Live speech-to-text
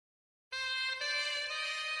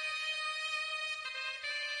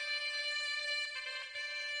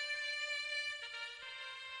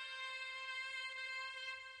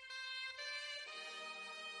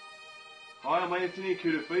Hi, I'm Anthony,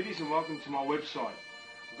 KOUTA and welcome to my website.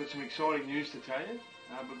 I've got some exciting news to tell you,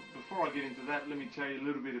 but before I get into that, let me tell you a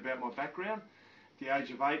little bit about my background. At the age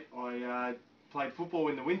of 8, I played football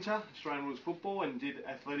in the winter, Australian rules football, and did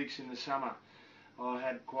athletics in the summer. I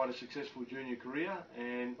had quite a successful junior career,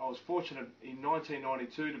 and I was fortunate in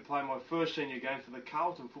 1992 to play my first senior game for the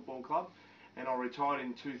KOUTA Football Club, and I retired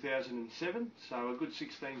in 2007, so a good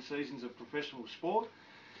 16 seasons of professional sport.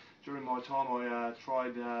 During my time I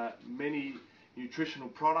tried many nutritional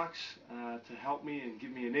products to help me and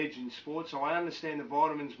give me an edge in sport, so I understand the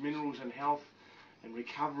vitamins, minerals and health and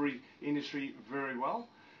recovery industry very well.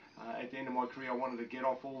 At the end of my career I wanted to get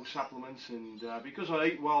off all supplements, and because I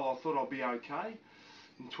eat well I thought I'd be okay.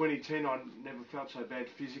 In 2010 I never felt so bad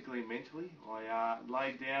physically and mentally. I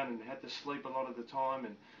laid down and had to sleep a lot of the time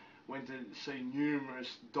and went to see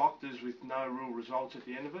numerous doctors with no real results at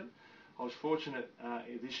the end of it. I was fortunate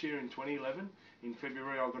this year in 2011, in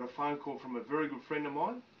February, I got a phone call from a very good friend of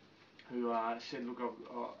mine who said, look,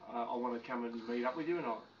 I want to come and meet up with you, and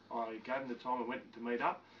I gave him the time and went to meet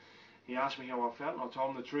up. He asked me how I felt, and I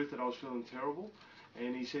told him the truth that I was feeling terrible,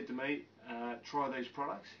 and he said to me, try these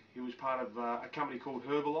products. He was part of a company called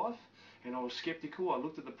Herbalife, and I was skeptical. I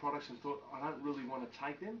looked at the products and thought, I don't really want to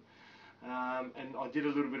take them. And I did a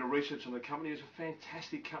little bit of research on the company. It's a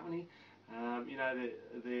fantastic company. You know,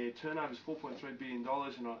 their turnover is $4.3 billion,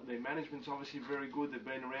 and their management's obviously very good. They've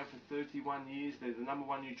been around for 31 years. They're the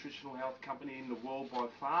 #1 nutritional health company in the world by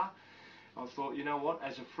far. I thought, you know what,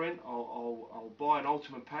 as a friend, I'll buy an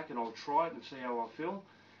ultimate pack and I'll try it and see how I feel.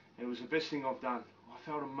 And it was the best thing I've done. I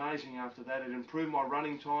felt amazing after that. It improved my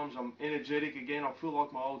running times. I'm energetic again. I feel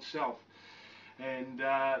like my old self. And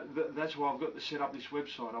that's why I've got to set up this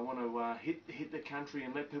website. I want to hit the country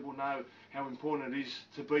and let people know how important it is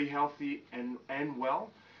to be healthy and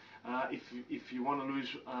well. If you want to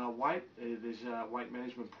lose weight, there's weight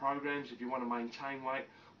management programs. If you want to maintain weight,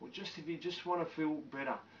 or just if you just want to feel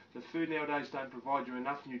better. The food nowadays don't provide you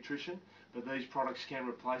enough nutrition, but these products can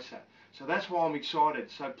replace that. So that's why I'm excited.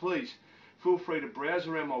 So please, feel free to browse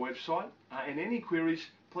around my website, and any queries,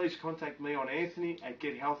 please contact me on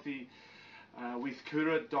Anthony@GetHealthy with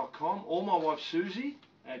KOUTA.com, or my wife Susie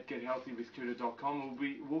at GetHealthyWithKOUTA.com.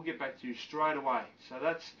 We'll get back to you straight away. So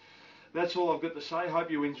that's all I've got to say.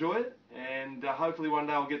 Hope you enjoy it, and hopefully one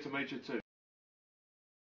day I'll get to meet you too.